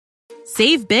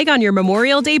Save big on your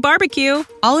Memorial Day barbecue,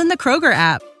 all in the Kroger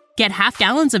app. Get half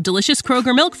gallons of delicious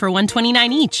Kroger milk for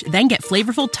 $1.29 each. Then get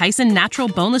flavorful Tyson natural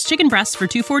boneless chicken breasts for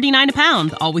 $2.49 a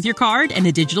pound, all with your card and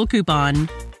a digital coupon.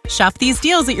 Shop these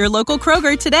deals at your local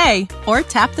Kroger today, or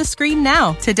tap the screen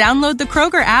now to download the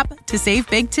Kroger app to save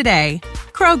big today.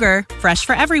 Kroger, fresh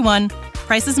for everyone.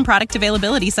 Prices and product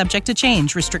availability subject to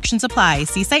change. Restrictions apply.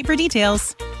 See site for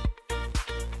details.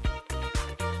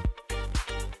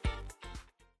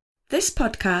 This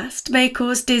podcast may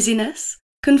cause dizziness,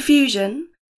 confusion,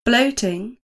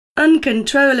 bloating,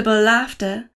 uncontrollable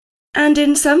laughter, and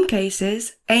in some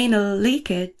cases, anal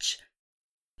leakage.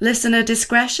 Listener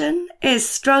discretion is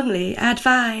strongly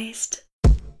advised.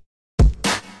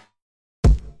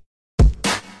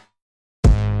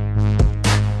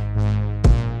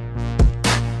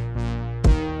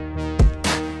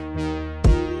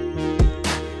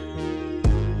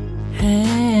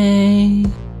 Hey,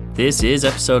 this is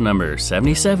episode number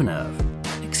 77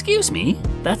 of Excuse Me,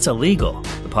 That's Illegal,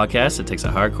 the podcast that takes a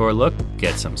hardcore look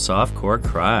at some softcore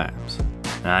crimes.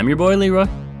 I'm your boy Leroy,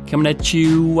 coming at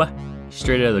you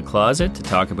straight out of the closet to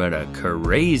talk about a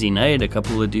crazy night a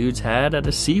couple of dudes had at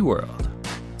a SeaWorld.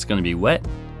 It's going to be wet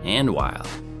and wild.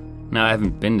 Now, I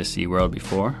haven't been to SeaWorld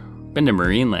before. Been to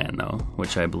Marineland, though,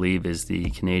 which I believe is the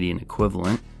Canadian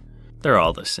equivalent. They're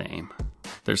all the same.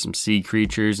 There's some sea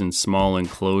creatures in small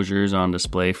enclosures on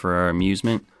display for our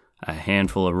amusement, a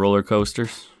handful of roller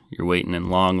coasters. You're waiting in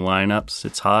long lineups.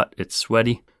 It's hot, it's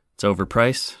sweaty, it's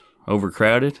overpriced,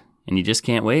 overcrowded, and you just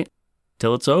can't wait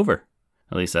till it's over.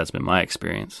 At least that's been my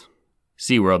experience.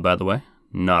 SeaWorld, by the way,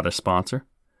 not a sponsor.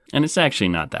 And it's actually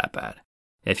not that bad,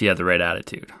 if you have the right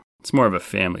attitude. It's more of a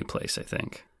family place, I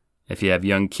think. If you have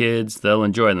young kids, they'll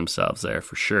enjoy themselves there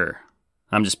for sure.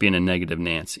 I'm just being a negative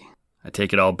Nancy. I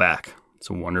take it all back. It's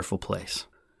a wonderful place.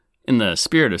 In the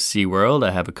spirit of SeaWorld,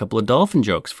 I have a couple of dolphin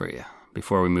jokes for you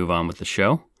before we move on with the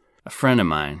show. A friend of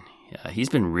mine, he's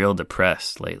been real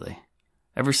depressed lately.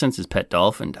 Ever since his pet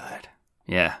dolphin died.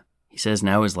 Yeah. He says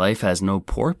now his life has no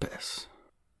purpose.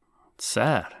 It's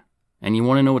sad. And you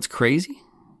want to know what's crazy?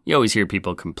 You always hear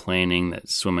people complaining that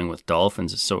swimming with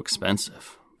dolphins is so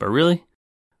expensive. But really,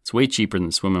 it's way cheaper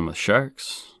than swimming with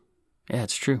sharks. Yeah,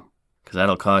 it's true. Because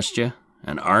that'll cost you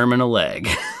an arm and a leg.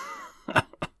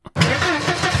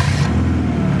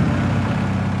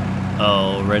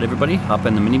 Alright everybody, hop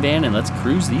in the minivan and let's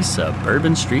cruise these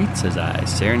suburban streets as I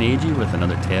serenade you with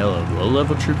another tale of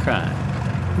low-level true crime.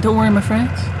 And don't worry my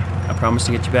friends, I promise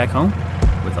to get you back home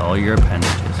with all your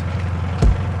appendages.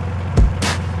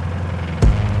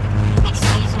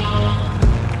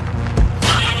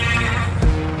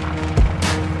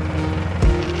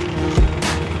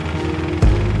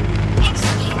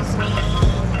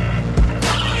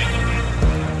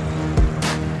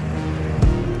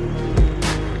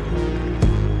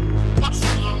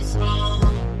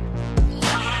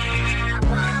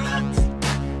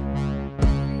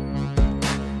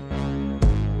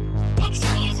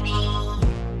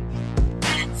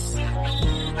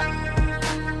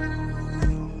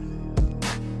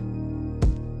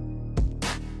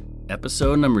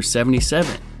 Episode number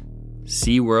 77,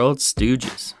 SeaWorld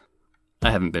Stooges.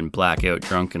 I haven't been blackout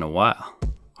drunk in a while.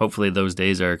 Hopefully those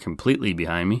days are completely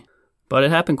behind me, but it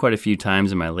happened quite a few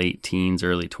times in my late teens,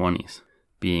 early 20s.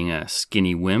 Being a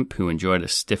skinny wimp who enjoyed a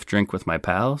stiff drink with my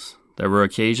pals, there were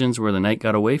occasions where the night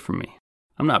got away from me.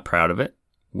 I'm not proud of it,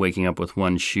 waking up with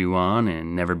one shoe on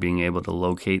and never being able to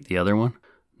locate the other one,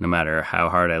 no matter how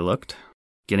hard I looked.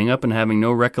 Getting up and having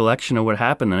no recollection of what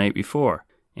happened the night before.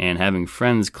 And having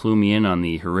friends clue me in on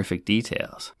the horrific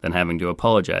details, then having to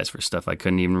apologize for stuff I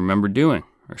couldn't even remember doing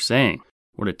or saying.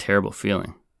 What a terrible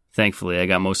feeling. Thankfully, I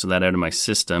got most of that out of my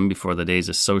system before the days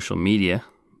of social media,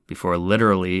 before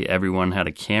literally everyone had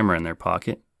a camera in their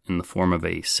pocket in the form of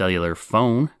a cellular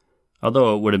phone.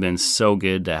 Although it would have been so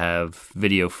good to have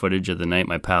video footage of the night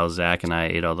my pal Zach and I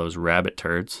ate all those rabbit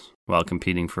turds while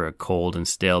competing for a cold and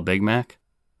stale Big Mac.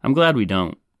 I'm glad we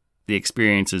don't. The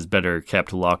experience is better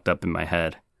kept locked up in my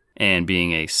head. And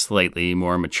being a slightly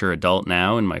more mature adult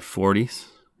now in my 40s,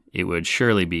 it would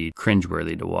surely be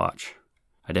cringeworthy to watch.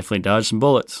 I definitely dodged some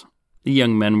bullets. The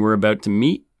young men we're about to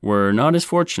meet were not as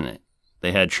fortunate.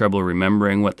 They had trouble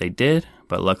remembering what they did,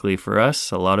 but luckily for us,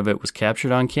 a lot of it was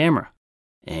captured on camera.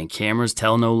 And cameras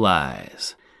tell no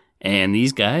lies. And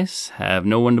these guys have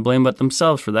no one to blame but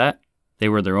themselves for that. They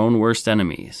were their own worst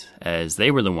enemies, as they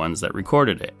were the ones that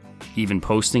recorded it, even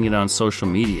posting it on social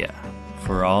media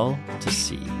for all to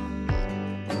see.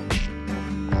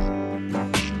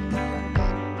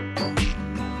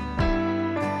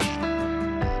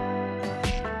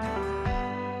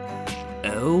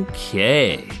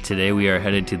 Okay, today we are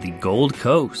headed to the Gold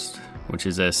Coast, which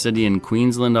is a city in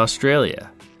Queensland, Australia.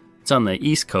 It's on the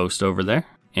east coast over there,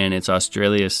 and it's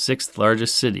Australia's 6th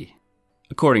largest city.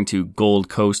 According to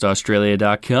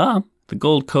GoldCoastAustralia.com, the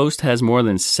Gold Coast has more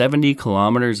than 70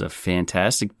 kilometers of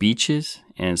fantastic beaches,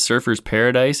 and Surfer's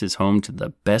Paradise is home to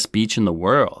the best beach in the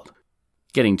world.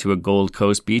 Getting to a Gold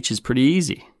Coast beach is pretty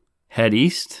easy. Head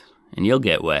east, and you'll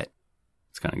get wet.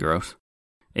 It's kind of gross.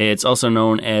 It's also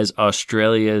known as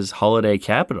Australia's holiday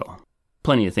capital.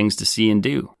 Plenty of things to see and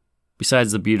do.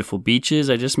 Besides the beautiful beaches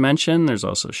I just mentioned, there's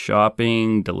also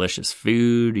shopping, delicious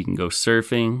food, you can go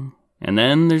surfing, and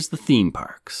then there's the theme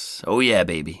parks. Oh yeah,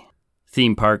 baby.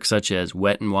 Theme parks such as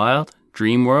Wet n Wild,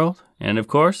 Dream World, and of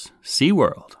course,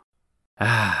 SeaWorld.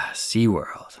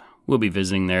 SeaWorld. We'll be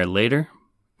visiting there later.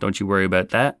 Don't you worry about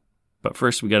that. But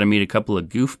first we gotta meet a couple of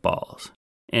goofballs.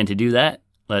 And to do that,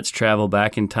 let's travel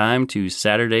back in time to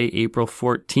Saturday, April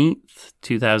 14th,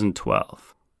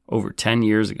 2012. Over 10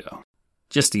 years ago.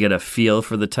 Just to get a feel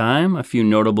for the time, a few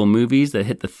notable movies that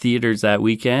hit the theaters that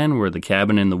weekend were The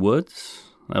Cabin in the Woods.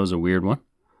 That was a weird one.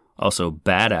 Also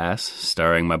Badass,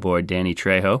 starring my boy Danny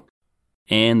Trejo.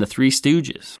 And The Three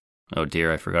Stooges. Oh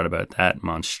dear, I forgot about that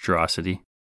monstrosity.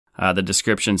 The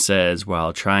description says,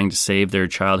 while trying to save their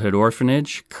childhood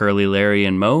orphanage, Curly, Larry,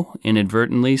 and Moe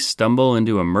inadvertently stumble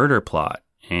into a murder plot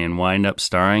and wind up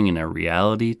starring in a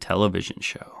reality television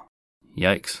show.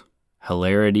 Yikes.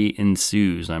 Hilarity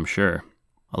ensues, I'm sure.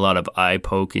 A lot of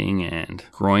eye-poking and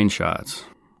groin shots.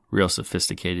 Real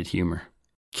sophisticated humor.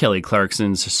 Kelly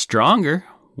Clarkson's Stronger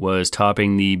was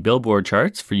topping the Billboard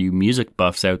charts for you music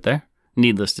buffs out there.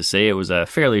 Needless to say, it was a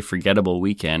fairly forgettable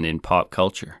weekend in pop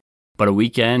culture. But a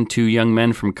weekend two young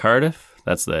men from Cardiff,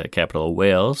 that's the capital of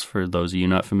Wales for those of you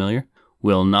not familiar,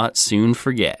 will not soon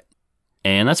forget.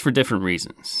 And that's for different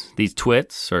reasons. These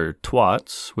twits, or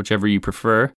twats, whichever you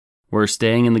prefer, were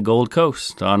staying in the Gold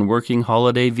Coast on working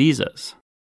holiday visas.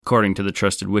 According to the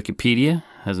trusted Wikipedia,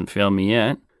 hasn't failed me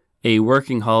yet, a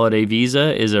working holiday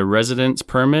visa is a residence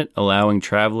permit allowing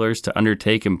travelers to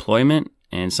undertake employment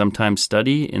and sometimes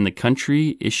study in the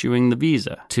country issuing the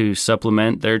visa to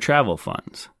supplement their travel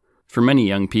funds. For many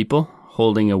young people,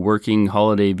 holding a working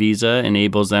holiday visa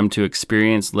enables them to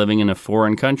experience living in a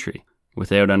foreign country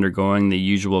without undergoing the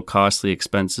usual costly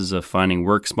expenses of finding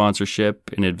work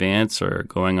sponsorship in advance or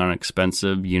going on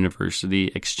expensive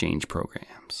university exchange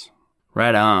programs.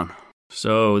 Right on.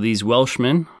 So these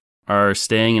Welshmen are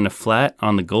staying in a flat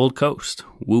on the Gold Coast,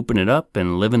 whooping it up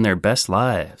and living their best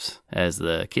lives, as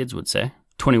the kids would say.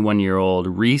 21-year-old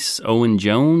Reese Owen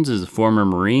Jones is a former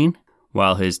Marine,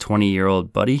 while his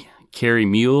 20-year-old buddy, Kerry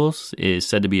Mules, is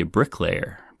said to be a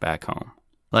bricklayer back home.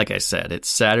 Like I said, it's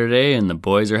Saturday and the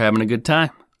boys are having a good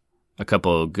time. A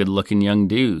couple of good-looking young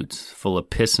dudes, full of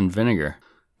piss and vinegar.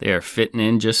 They are fitting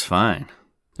in just fine.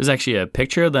 There's actually a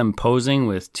picture of them posing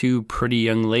with two pretty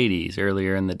young ladies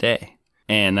earlier in the day.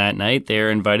 And that night, they are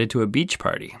invited to a beach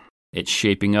party. It's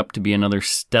shaping up to be another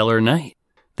stellar night.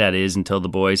 That is, until the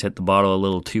boys hit the bottle a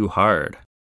little too hard.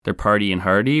 They're partying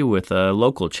hardy with a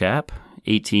local chap,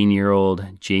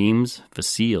 18-year-old James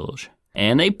Vasilje.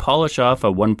 And they polish off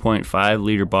a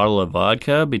 1.5-liter bottle of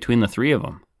vodka between the three of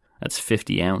them. That's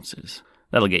 50 ounces.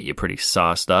 That'll get you pretty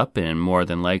sauced up and more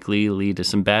than likely lead to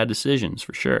some bad decisions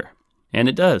for sure. And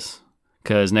it does.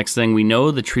 Because next thing we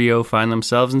know, the trio find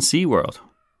themselves in SeaWorld.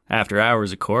 After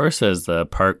hours, of course, as the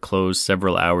park closed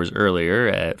several hours earlier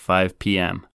at 5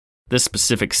 p.m. This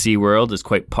specific SeaWorld is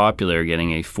quite popular,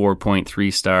 getting a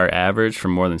 4.3-star average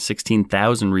from more than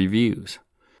 16,000 reviews.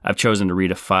 I've chosen to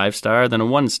read a 5-star than a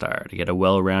 1-star to get a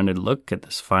well-rounded look at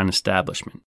this fine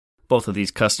establishment. Both of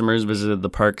these customers visited the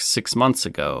park 6 months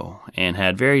ago and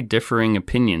had very differing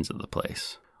opinions of the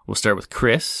place. We'll start with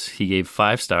Chris. He gave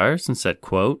 5 stars and said,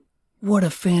 quote, "What a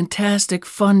fantastic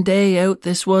fun day out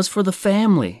this was for the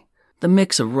family. The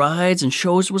mix of rides and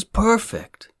shows was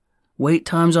perfect. Wait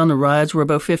times on the rides were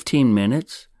about 15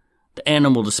 minutes. The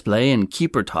animal display and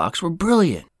keeper talks were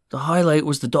brilliant. The highlight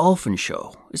was the dolphin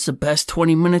show. It's the best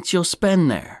 20 minutes you'll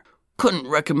spend there. Couldn't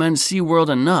recommend SeaWorld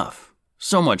enough.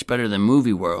 So much better than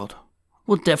Movie World.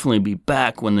 We'll definitely be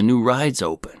back when the new rides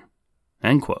open."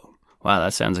 End quote. Wow,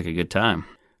 that sounds like a good time.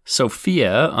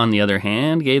 Sophia, on the other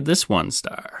hand, gave this 1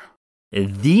 star.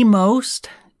 "The most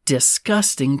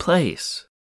disgusting place.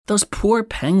 Those poor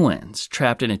penguins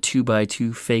trapped in a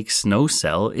 2x2 fake snow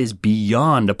cell is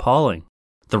beyond appalling.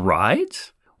 The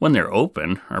rides, when they're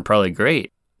open, are probably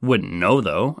great. Wouldn't know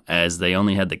though, as they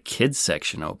only had the kids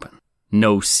section open.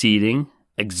 No seating,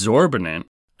 exorbitant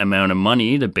amount of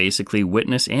money to basically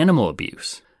witness animal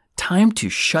abuse. Time to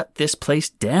shut this place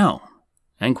down."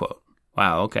 End quote.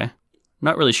 Wow, okay.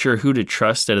 Not really sure who to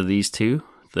trust out of these two.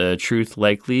 The truth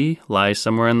likely lies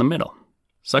somewhere in the middle.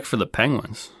 Sucks for the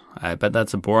penguins. I bet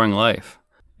that's a boring life.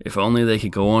 If only they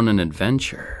could go on an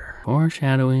adventure.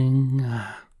 Foreshadowing.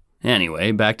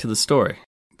 Anyway, back to the story.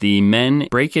 The men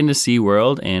break into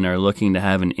SeaWorld and are looking to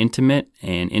have an intimate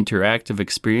and interactive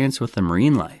experience with the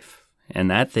marine life. And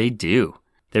that they do.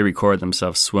 They record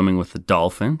themselves swimming with the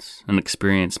dolphins, an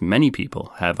experience many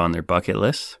people have on their bucket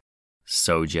list.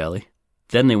 So jelly.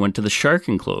 Then they went to the shark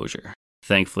enclosure.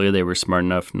 Thankfully, they were smart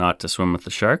enough not to swim with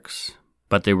the sharks,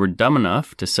 but they were dumb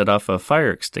enough to set off a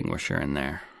fire extinguisher in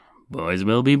there. Boys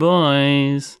will be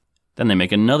boys. Then they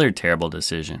make another terrible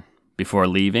decision. Before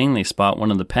leaving, they spot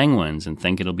one of the penguins and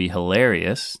think it'll be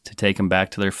hilarious to take him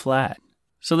back to their flat.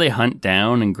 So they hunt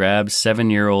down and grab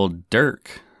 7-year-old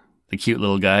Dirk. The cute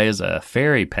little guy is a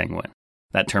fairy penguin.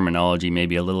 That terminology may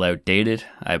be a little outdated.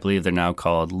 I believe they're now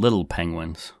called little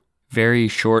penguins. Very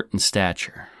short in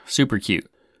stature. Super cute.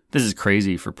 This is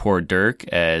crazy for poor Dirk,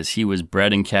 as he was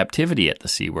bred in captivity at the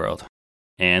SeaWorld.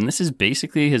 And this is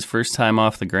basically his first time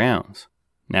off the grounds.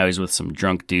 Now he's with some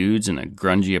drunk dudes in a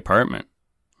grungy apartment.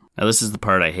 Now this is the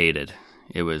part I hated.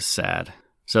 It was sad.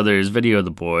 So there's video of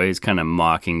the boys kind of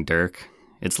mocking Dirk.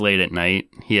 It's late at night.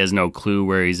 He has no clue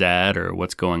where he's at or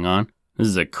what's going on. This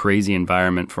is a crazy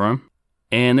environment for him.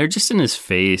 And they're just in his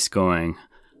face going,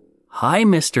 "Hi,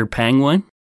 Mr. Penguin.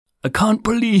 I can't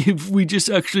believe we just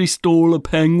actually stole a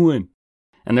penguin."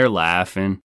 And they're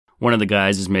laughing. One of the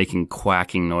guys is making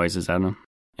quacking noises at him.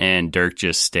 And Dirk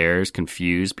just stares,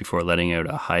 confused, before letting out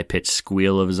a high-pitched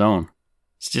squeal of his own.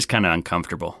 It's just kind of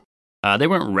uncomfortable. They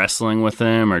weren't wrestling with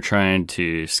him or trying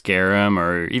to scare him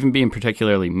or even being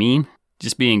particularly mean.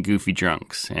 Just being goofy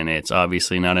drunks, and it's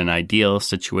obviously not an ideal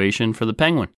situation for the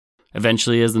penguin.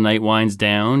 Eventually, as the night winds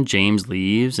down, James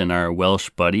leaves and our Welsh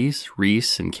buddies,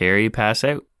 Reese and Carrie, pass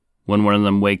out. When one of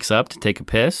them wakes up to take a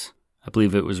piss, I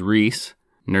believe it was Reese,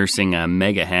 nursing a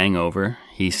mega hangover,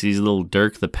 he sees little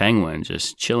Dirk the penguin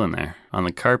just chilling there on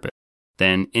the carpet.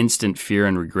 Then instant fear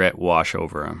and regret wash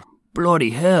over him.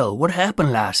 Bloody hell, what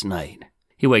happened last night?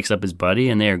 He wakes up his buddy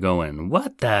and they are going,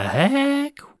 "What the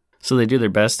heck?" So they do their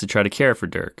best to try to care for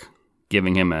Dirk,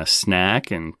 giving him a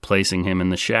snack and placing him in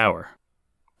the shower.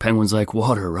 Penguins like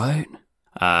water, right?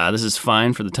 This is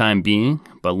fine for the time being,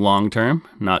 but long term,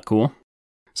 not cool.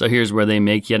 So here's where they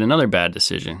make yet another bad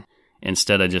decision.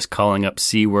 Instead of just calling up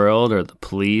SeaWorld or the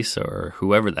police or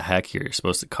whoever the heck you're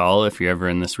supposed to call if you're ever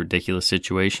in this ridiculous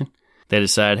situation, they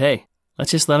decide, hey,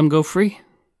 let's just let him go free.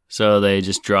 So they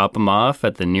just drop him off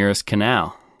at the nearest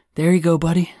canal. There you go,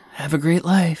 buddy. Have a great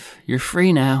life. You're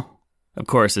free now. Of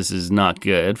course, this is not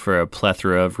good for a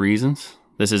plethora of reasons.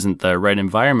 This isn't the right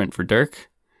environment for Dirk.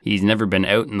 He's never been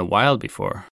out in the wild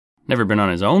before. Never been on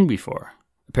his own before.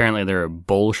 Apparently there are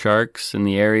bull sharks in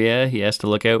the area he has to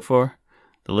look out for.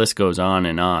 The list goes on,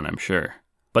 I'm sure.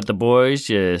 But the boys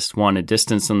just want to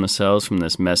distance themselves from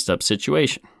this messed up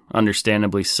situation.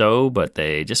 Understandably so, but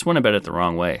they just went about it the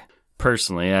wrong way.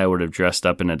 Personally, I would have dressed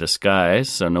up in a disguise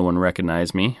so no one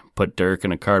recognized me, put Dirk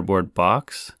in a cardboard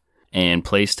box, and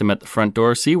placed him at the front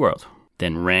door of SeaWorld.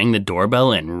 Then rang the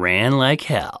doorbell and ran like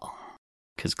hell.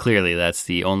 Because clearly that's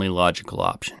the only logical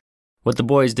option. What the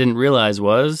boys didn't realize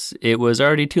was it was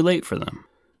already too late for them.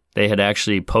 They had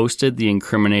actually posted the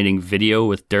incriminating video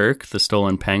with Dirk, the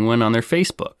stolen penguin, on their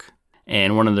Facebook.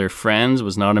 And one of their friends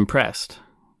was not impressed.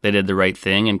 They did the right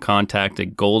thing and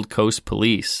contacted Gold Coast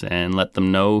Police and let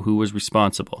them know who was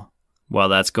responsible. While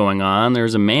that's going on,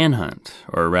 there's a manhunt,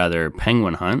 or rather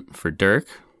penguin hunt, for Dirk.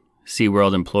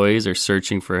 SeaWorld employees are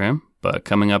searching for him, but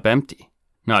coming up empty.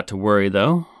 Not to worry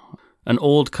though, an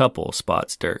old couple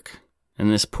spots Dirk.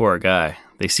 And this poor guy,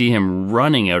 they see him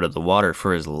running out of the water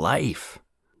for his life,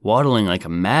 waddling like a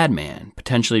madman,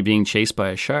 potentially being chased by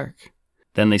a shark.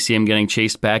 Then they see him getting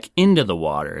chased back into the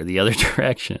water, the other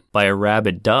direction, by a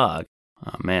rabid dog.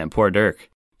 Oh man, poor Dirk.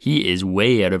 He is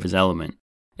way out of his element.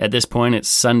 At this point, it's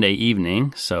Sunday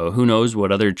evening, so who knows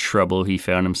what other trouble he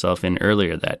found himself in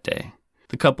earlier that day.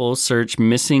 The couple search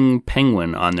missing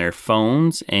penguin on their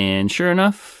phones, and sure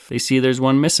enough, they see there's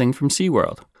one missing from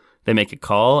SeaWorld. They make a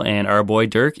call, and our boy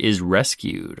Dirk is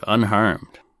rescued,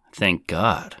 unharmed. Thank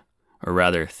God. Or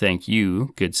rather, thank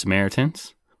you, Good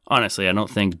Samaritans. Honestly, I don't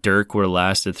think Dirk would have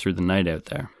lasted through the night out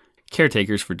there.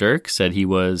 Caretakers for Dirk said he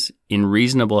was in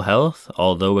reasonable health,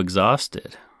 although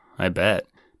exhausted. I bet.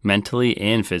 Mentally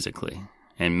and physically.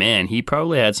 And man, he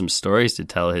probably had some stories to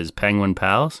tell his penguin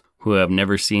pals who have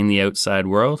never seen the outside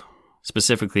world.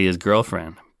 Specifically his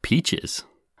girlfriend, Peaches.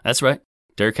 That's right,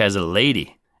 Dirk has a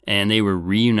lady. And they were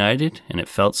reunited, and it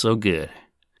felt so good.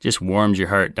 Just warms your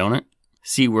heart, don't it?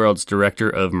 SeaWorld's Director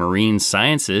of Marine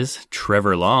Sciences,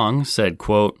 Trevor Long, said,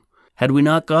 quote, "Had we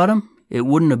not got him, it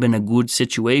wouldn't have been a good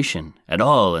situation at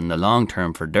all in the long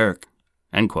term for Dirk."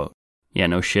 End quote. Yeah,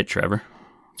 no shit, Trevor.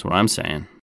 That's what I'm saying.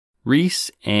 Reese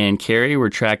and Carrie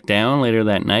were tracked down later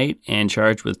that night and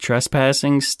charged with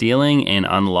trespassing, stealing, and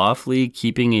unlawfully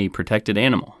keeping a protected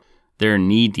animal. They're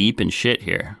knee-deep in shit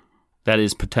here. That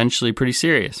is potentially pretty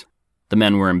serious. The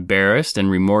men were embarrassed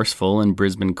and remorseful in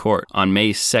Brisbane court on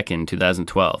May 2nd,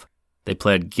 2012. They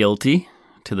pled guilty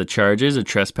to the charges of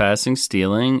trespassing,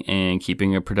 stealing, and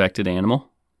keeping a protected animal.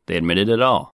 They admitted it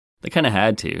all. They kind of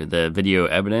had to. The video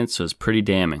evidence was pretty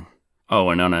damning. Oh,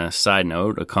 and on a side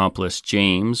note, accomplice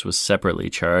James was separately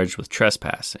charged with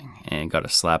trespassing and got a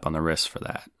slap on the wrist for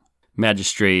that.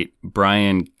 Magistrate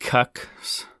Brian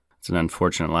Cucks, it's an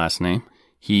unfortunate last name,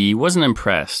 he wasn't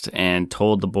impressed and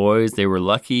told the boys they were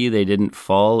lucky they didn't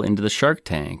fall into the shark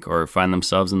tank or find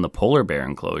themselves in the polar bear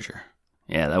enclosure.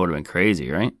 Yeah, that would have been crazy,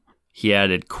 right? He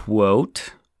added,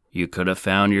 quote, "You could have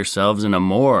found yourselves in a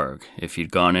morgue if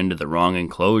you'd gone into the wrong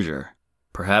enclosure.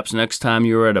 Perhaps next time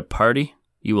you are at a party,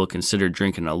 you will consider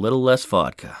drinking a little less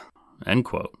vodka." End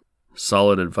quote.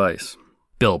 Solid advice.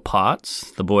 Bill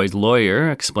Potts, the boys' lawyer,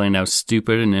 explained how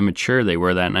stupid and immature they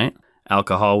were that night.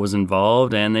 Alcohol was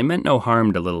involved, and they meant no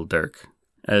harm to little Dirk.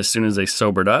 As soon as they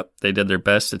sobered up, they did their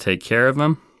best to take care of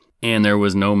him, and there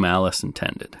was no malice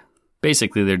intended.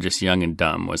 Basically, they're just young and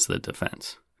dumb, was the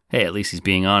defense. Hey, at least he's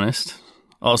being honest.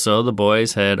 Also, the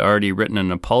boys had already written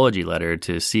an apology letter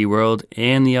to SeaWorld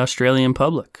and the Australian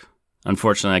public.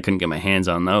 Unfortunately, I couldn't get my hands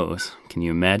on those. Can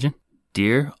you imagine?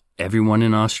 "Dear everyone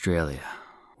in Australia,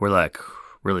 we're like,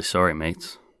 really sorry,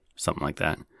 mates." Something like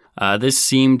that. This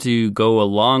seemed to go a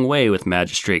long way with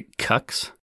Magistrate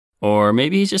Cucks. Or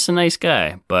maybe he's just a nice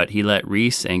guy, but he let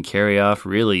Reese and Carrie off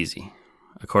real easy.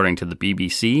 According to the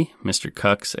BBC, Mr.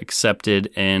 Cucks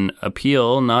accepted an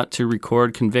appeal not to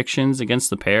record convictions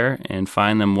against the pair and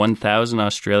fine them $1,000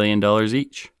 Australian dollars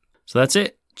each. So that's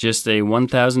it. Just a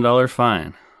 $1,000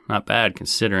 fine. Not bad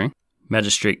considering.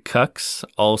 Magistrate Cucks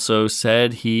also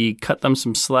said he cut them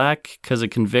some slack because a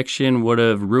conviction would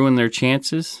have ruined their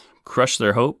chances, crushed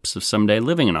their hopes of someday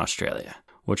living in Australia,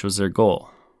 which was their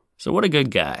goal. So what a good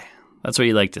guy. That's what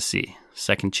you like to see.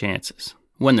 Second chances.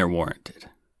 When they're warranted.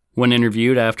 When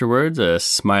interviewed afterwards, a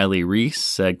smiley Reese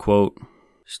said, quote,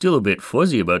 "Still a bit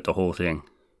fuzzy about the whole thing.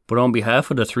 But on behalf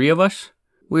of the three of us,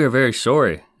 we are very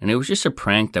sorry, and it was just a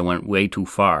prank that went way too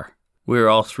far. We are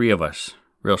all three of us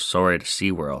real sorry to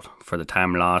SeaWorld for the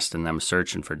time lost in them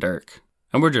searching for Dirk.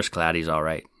 And we're just glad he's all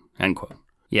right." End quote.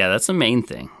 Yeah, that's the main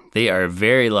thing. They are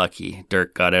very lucky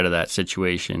Dirk got out of that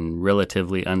situation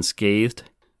relatively unscathed.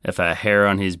 If a hair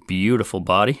on his beautiful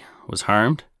body was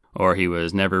harmed, or he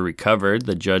was never recovered,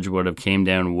 the judge would have came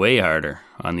down way harder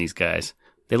on these guys.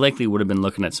 They likely would have been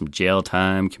looking at some jail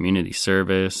time, community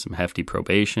service, some hefty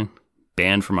probation,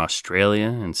 banned from Australia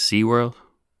and SeaWorld.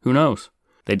 Who knows?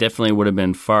 They definitely would have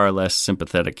been far less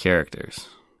sympathetic characters.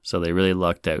 So they really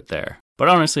lucked out there. But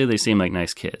honestly, they seem like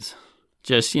nice kids.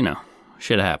 Just,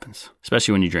 shit happens,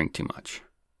 especially when you drink too much.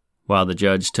 While the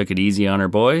judge took it easy on her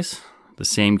boys, the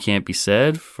same can't be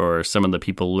said for some of the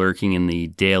people lurking in the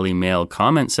Daily Mail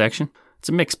comment section. It's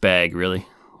a mixed bag, really.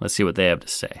 Let's see what they have to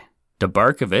say.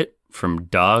 DeBarkovit from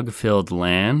Dog-Filled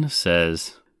Land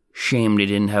says, "Shame they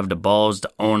didn't have the balls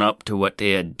to own up to what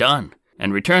they had done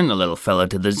and return the little fella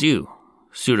to the zoo,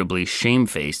 suitably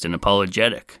shamefaced and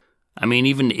apologetic. I mean,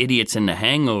 even the idiots in The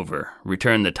Hangover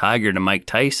returned the tiger to Mike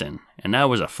Tyson, and that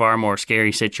was a far more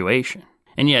scary situation.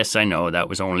 And yes, I know that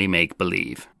was only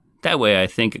make-believe. That way I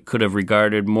think it could have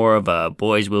regarded more of a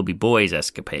boys will be boys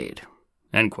escapade."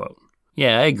 End quote.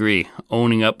 Yeah, I agree.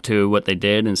 Owning up to what they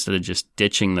did instead of just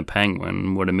ditching the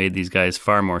penguin would have made these guys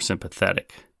far more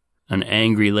sympathetic. An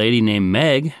angry lady named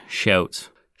Meg shouts,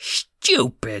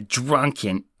 "Stupid,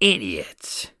 drunken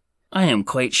idiots. I am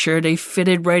quite sure they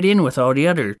fitted right in with all the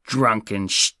other drunken,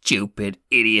 stupid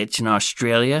idiots in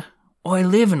Australia. I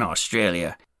live in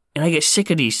Australia, and I get sick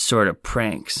of these sort of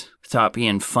pranks. Thought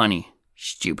being funny.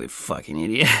 Stupid fucking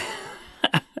idiot."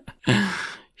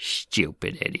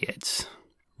 Stupid idiots.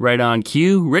 Right on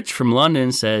cue, Rich from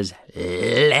London says,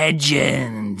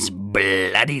 "Legends,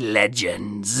 bloody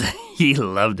legends." He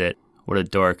loved it. What a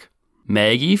dork.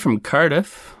 Maggie from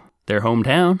Cardiff, their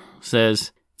hometown,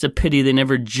 says, "It's a pity they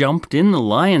never jumped in the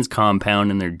Lions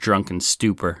compound in their drunken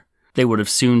stupor. They would have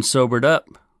soon sobered up.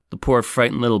 The poor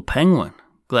frightened little penguin.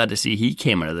 Glad to see he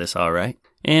came out of this all right."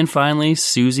 And finally,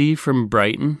 Susie from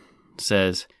Brighton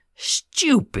says,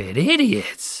 "Stupid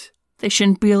idiots. They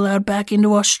shouldn't be allowed back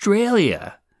into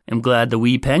Australia. I'm glad the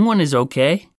wee penguin is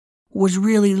okay. Was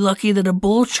really lucky that a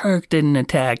bull shark didn't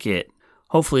attack it.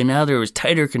 Hopefully now there was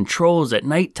tighter controls at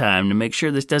nighttime to make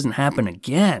sure this doesn't happen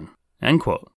again." End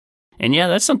quote. And yeah,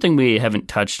 that's something we haven't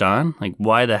touched on. Like,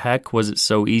 why the heck was it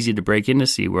so easy to break into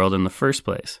SeaWorld in the first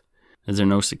place? Is there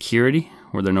no security?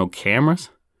 Were there no cameras?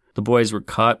 The boys were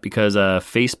caught because a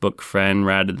Facebook friend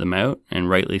ratted them out, and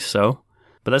rightly so.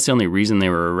 But that's the only reason they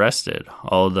were arrested.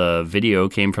 All the video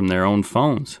came from their own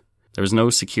phones. There was no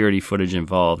security footage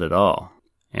involved at all.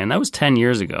 And that was 10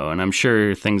 years ago, and I'm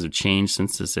sure things have changed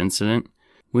since this incident.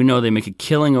 We know they make a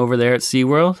killing over there at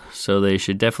SeaWorld, so they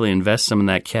should definitely invest some of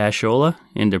that cashola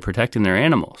into protecting their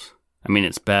animals. I mean,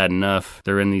 it's bad enough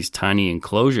they're in these tiny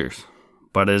enclosures.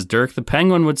 But as Dirk the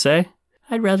Penguin would say,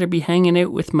 I'd rather be hanging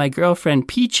out with my girlfriend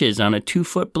Peaches on a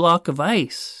 2-foot block of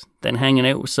ice than hanging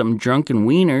out with some drunken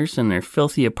wieners in their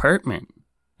filthy apartment.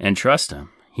 And trust him,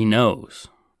 he knows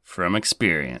from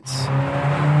experience.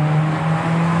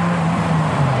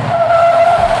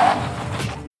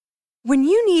 When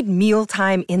you need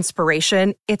mealtime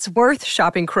inspiration, it's worth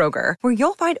shopping Kroger, where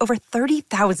you'll find over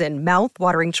 30,000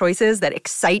 mouth-watering choices that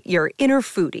excite your inner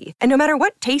foodie. And no matter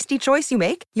what tasty choice you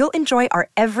make, you'll enjoy our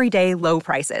everyday low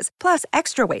prices, plus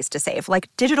extra ways to save,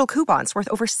 like digital coupons worth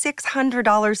over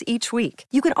 $600 each week.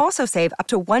 You can also save up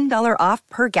to $1 off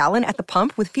per gallon at the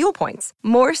pump with fuel points.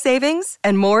 More savings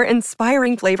and more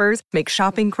inspiring flavors make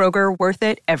shopping Kroger worth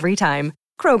it every time.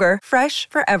 Kroger, fresh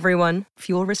for everyone.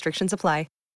 Fuel restrictions apply.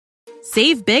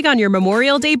 Save big on your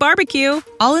Memorial Day barbecue,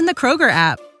 all in the Kroger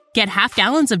app. Get half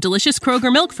gallons of delicious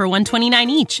Kroger milk for $1.29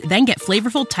 each. Then get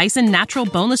flavorful Tyson natural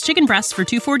boneless chicken breasts for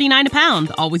 $2.49 a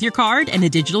pound, all with your card and a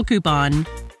digital coupon.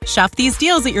 Shop these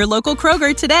deals at your local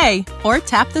Kroger today, or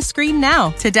tap the screen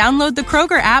now to download the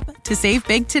Kroger app to save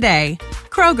big today.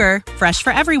 Kroger, fresh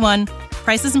for everyone.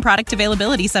 Prices and product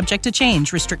availability subject to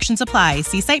change. Restrictions apply.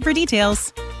 See site for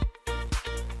details.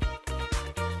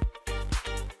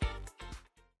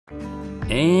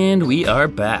 And we are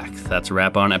back. That's a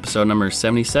wrap on episode number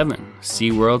 77,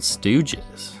 SeaWorld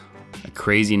Stooges. A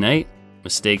crazy night.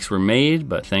 Mistakes were made,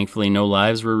 but thankfully no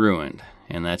lives were ruined.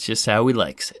 And that's just how we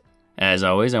likes it. As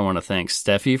always, I want to thank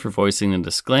Steffi for voicing the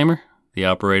disclaimer, the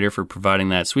operator for providing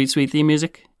that sweet, sweet theme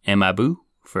music, and my boo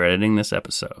for editing this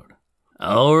episode.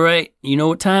 Alright, you know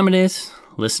what time it is.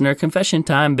 Listener confession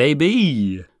time,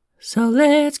 baby. So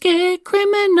let's get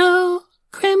criminal.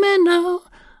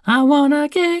 I wanna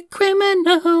get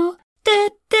criminal.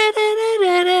 Let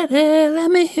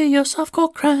me hear your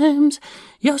softcore crimes.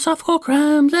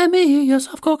 Let me hear your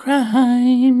softcore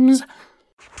crimes.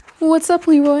 What's up,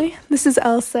 Leroy? This is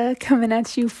Elsa coming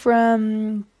at you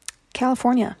from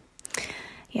California.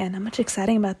 Yeah, not much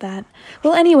exciting about that.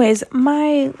 Well, anyways,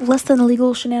 my less than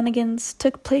illegal shenanigans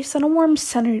took place on a warm,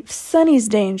 sunny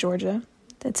day in Georgia.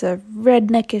 It's a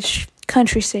redneckish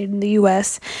country state in the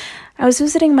U.S. I was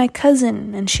visiting my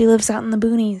cousin, and she lives out in the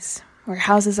boonies, where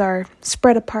houses are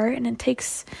spread apart, and it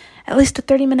takes at least a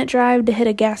 30-minute drive to hit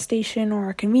a gas station or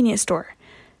a convenience store.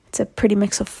 It's a pretty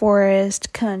mix of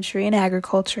forest, country, and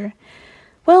agriculture.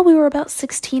 Well, we were about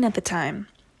 16 at the time,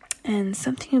 and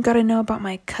something you've got to know about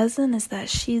my cousin is that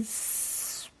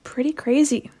she's pretty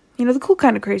crazy. You know, the cool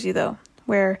kind of crazy, though,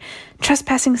 where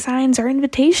trespassing signs are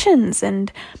invitations,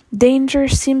 and danger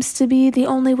seems to be the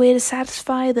only way to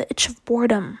satisfy the itch of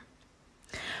boredom.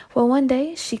 Well, one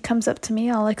day, she comes up to me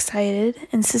all excited,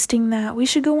 insisting that we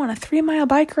should go on a 3-mile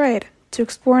bike ride to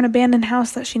explore an abandoned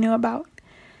house that she knew about.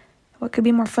 What could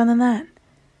be more fun than that?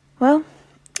 Well,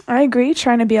 I agree,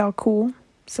 trying to be all cool.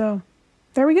 So,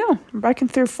 there we go. We're biking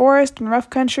through forest and rough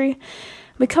country.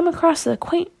 We come across a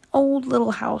quaint old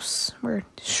little house where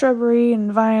shrubbery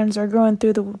and vines are growing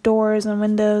through the doors and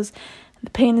windows. The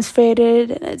paint is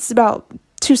faded, and it's about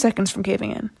 2 seconds from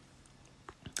caving in.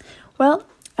 Well,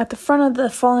 at the front of the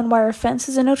fallen wire fence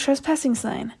is a no trespassing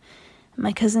sign.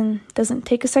 My cousin doesn't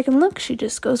take a second look. She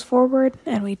just goes forward,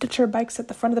 and we ditch our bikes at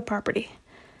the front of the property.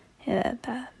 Yeah,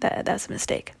 that's a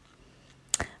mistake.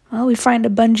 Well, we find a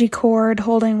bungee cord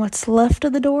holding what's left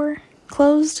of the door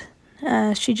closed.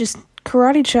 She just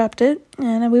karate chopped it,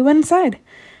 and we went inside.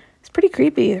 It's pretty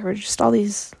creepy. There were just all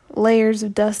these layers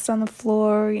of dust on the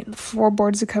floor. The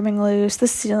floorboards are coming loose. The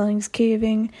ceiling's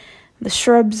caving. The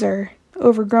shrubs are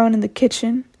overgrown in the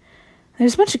kitchen.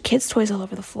 There's a bunch of kids' toys all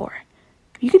over the floor.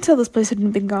 You can tell this place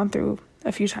had been gone through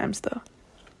a few times, though.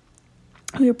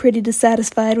 We were pretty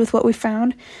dissatisfied with what we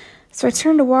found, so I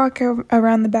turned to walk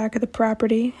around the back of the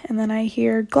property, and then I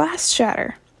hear glass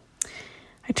shatter.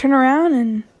 I turn around,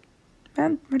 and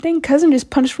my dang cousin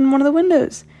just punched from one of the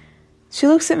windows. She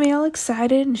looks at me all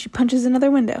excited, and she punches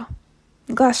another window.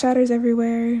 The glass shatters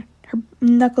everywhere. Her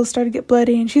knuckles start to get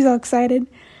bloody, and she's all excited.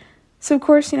 So, of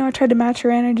course, I tried to match her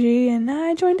energy, and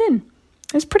I joined in.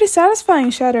 It was pretty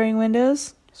satisfying shattering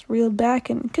windows. Just reeled back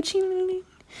and ka-ching.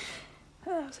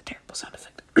 That was a terrible sound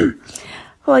effect.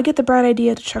 Well, I get the bright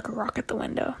idea to chuck a rock at the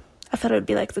window. I thought it would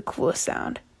be like the coolest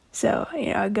sound. So,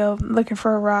 I go looking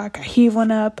for a rock. I heave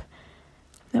one up.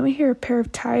 Then we hear a pair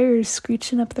of tires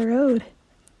screeching up the road.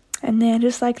 And then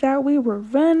just like that, we were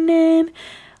running.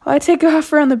 Well, I take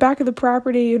off around the back of the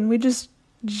property, and we just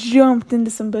jumped into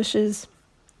some bushes.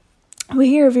 We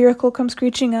hear a vehicle come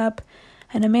screeching up,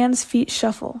 and a man's feet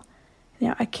shuffle.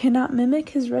 Now, I cannot mimic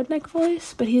his redneck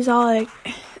voice, but he's all like,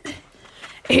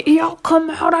 "Hey, y'all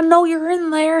come out, I know you're in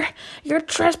there. You're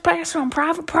trespassing on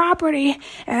private property,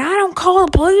 and I don't call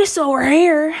the police over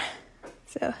here."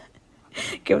 So,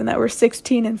 given that we're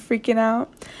 16 and freaking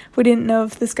out, we didn't know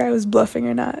if this guy was bluffing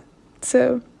or not.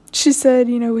 So, she said,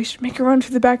 we should make a run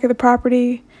to the back of the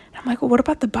property. And I'm like, well, what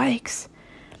about the bikes?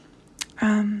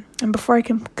 And before I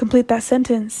can complete that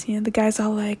sentence, the guy's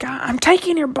all like, "I'm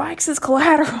taking your bikes as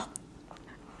collateral."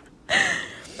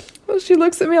 Well, she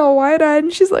looks at me all wide-eyed,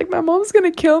 and she's like, "My mom's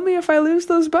going to kill me if I lose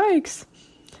those bikes."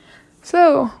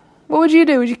 So, what would you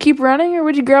do? Would you keep running, or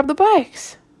would you grab the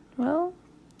bikes? Well,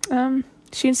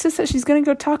 she insists that she's going to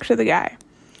go talk to the guy.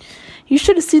 You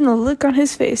should have seen the look on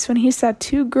his face when he saw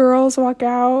two girls walk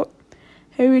out.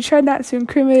 And we tried not to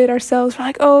incriminate ourselves. We're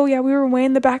like, "Oh, yeah, we were way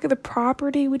in the back of the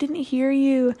property. We didn't hear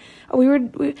you. Oh,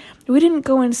 we didn't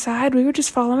go inside. We were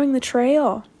just following the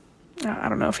trail." I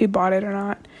don't know if he bought it or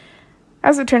not.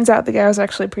 As it turns out, the guy was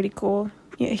actually pretty cool.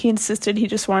 He insisted he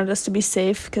just wanted us to be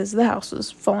safe because the house was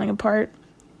falling apart.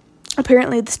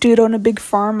 Apparently, this dude owned a big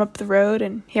farm up the road,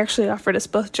 and he actually offered us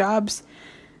both jobs.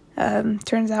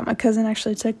 Turns out my cousin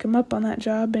actually took him up on that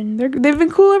job, and they've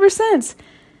been cool ever since.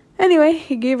 Anyway,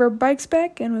 he gave our bikes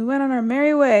back, and we went on our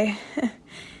merry way.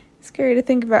 Scary to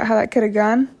think about how that could have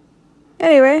gone.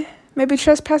 Anyway, maybe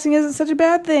trespassing isn't such a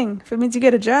bad thing if it means you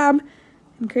get a job,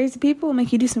 and crazy people will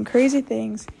make you do some crazy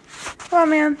things. Well,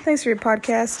 man, thanks for your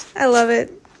podcast. I love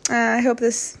it. I hope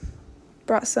this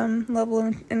brought some level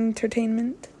of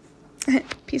entertainment.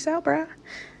 Peace out, brah.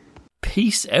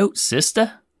 Peace out,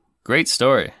 sister. Great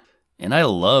story. And I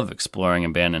love exploring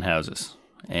abandoned houses.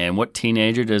 And what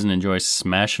teenager doesn't enjoy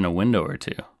smashing a window or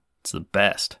two? It's the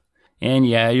best. And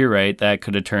yeah, you're right, that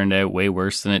could have turned out way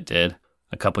worse than it did.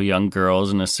 A couple young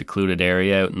girls in a secluded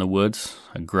area out in the woods.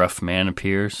 A gruff man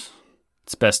appears.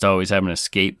 It's best to always have an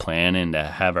escape plan and to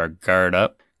have our guard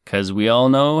up, because we all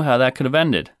know how that could have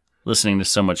ended. Listening to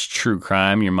so much true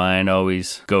crime, your mind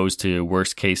always goes to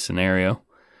worst case scenario.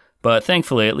 But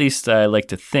thankfully, at least I like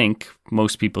to think,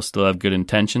 most people still have good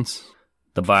intentions.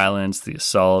 The violence, the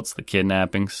assaults, the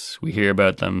kidnappings, we hear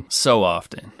about them so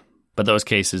often. But those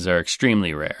cases are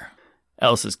extremely rare.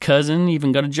 Elsa's cousin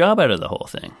even got a job out of the whole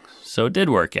thing, so it did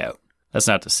work out. That's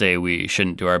not to say we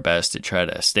shouldn't do our best to try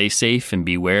to stay safe and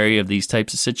be wary of these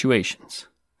types of situations.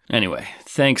 Anyway,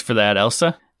 thanks for that,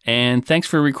 Elsa. And thanks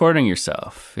for recording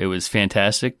yourself. It was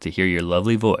fantastic to hear your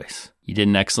lovely voice. You did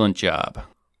an excellent job.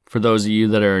 For those of you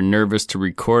that are nervous to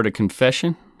record a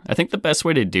confession, I think the best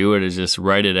way to do it is just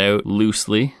write it out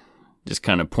loosely, just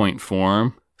kind of point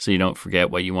form so you don't forget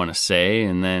what you want to say,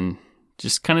 and then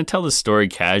just kind of tell the story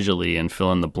casually and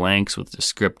fill in the blanks with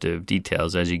descriptive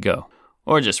details as you go.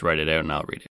 Or just write it out and I'll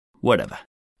read it. Whatever.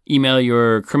 Email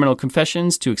your criminal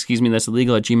confessions to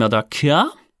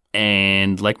excusemethat'sillegal@gmail.com.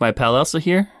 And like my pal Elsa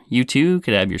here, you too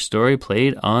could have your story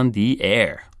played on the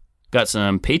air. Got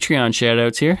some Patreon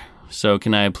shoutouts here. So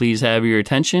can I please have your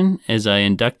attention as I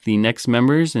induct the next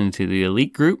members into the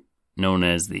elite group known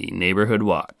as the Neighborhood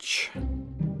Watch.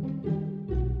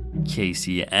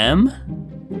 Casey M,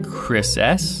 Chris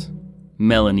S,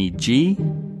 Melanie G,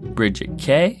 Bridget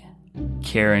K,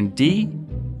 Karen D,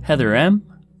 Heather M,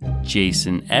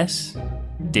 Jason S,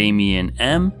 Damian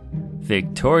M,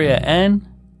 Victoria N,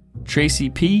 Tracy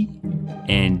P,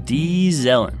 and D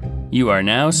Zellen. You are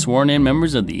now sworn in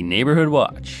members of the Neighborhood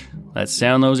Watch. Let's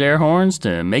sound those air horns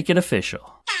to make it official.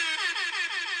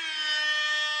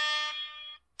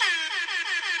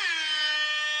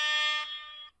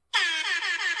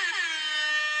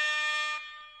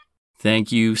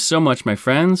 Thank you so much, my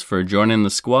friends, for joining the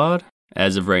squad.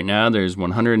 As of right now, there's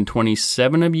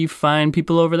 127 of you fine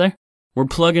people over there. We're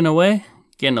plugging away,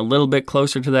 getting a little bit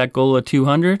closer to that goal of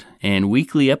 200 and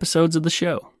weekly episodes of the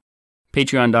show.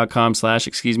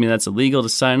 Patreon.com/excusemethat'sillegal to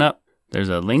sign up. There's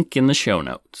a link in the show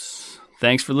notes.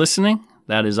 Thanks for listening.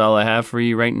 That is all I have for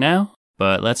you right now.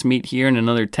 But let's meet here in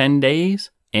another 10 days,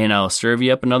 and I'll serve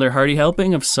you up another hearty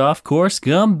helping of softcore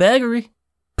scumbaggery.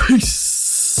 Peace.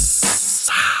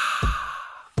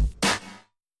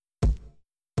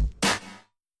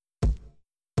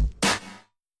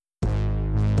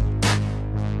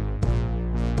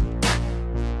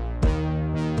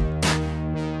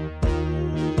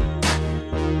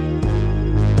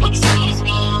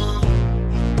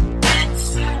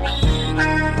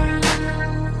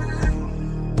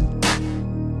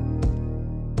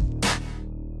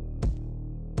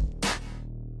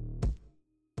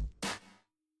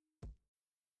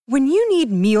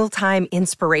 mealtime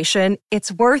inspiration,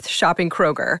 it's worth shopping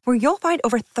Kroger, where you'll find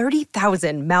over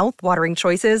 30,000 mouth-watering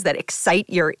choices that excite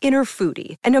your inner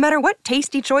foodie. And no matter what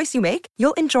tasty choice you make,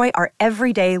 you'll enjoy our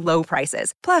everyday low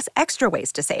prices, plus extra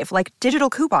ways to save, like digital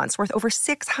coupons worth over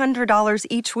 $600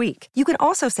 each week. You can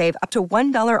also save up to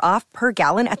 $1 off per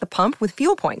gallon at the pump with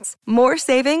fuel points. More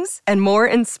savings and more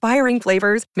inspiring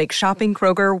flavors make shopping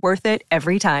Kroger worth it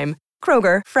every time.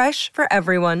 Kroger, fresh for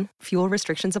everyone. Fuel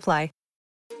restrictions apply.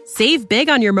 Save big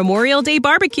on your Memorial Day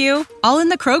barbecue, all in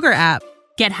the Kroger app.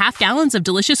 Get half gallons of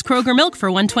delicious Kroger milk for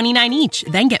 $1.29 each.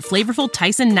 Then get flavorful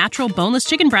Tyson natural boneless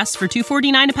chicken breasts for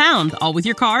 $2.49 a pound, all with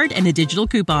your card and a digital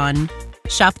coupon.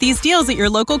 Shop these deals at your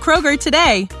local Kroger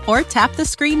today, or tap the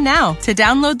screen now to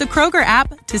download the Kroger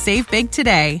app to save big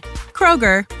today.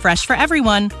 Kroger, fresh for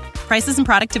everyone. Prices and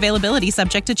product availability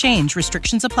subject to change.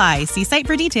 Restrictions apply. See site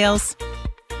for details.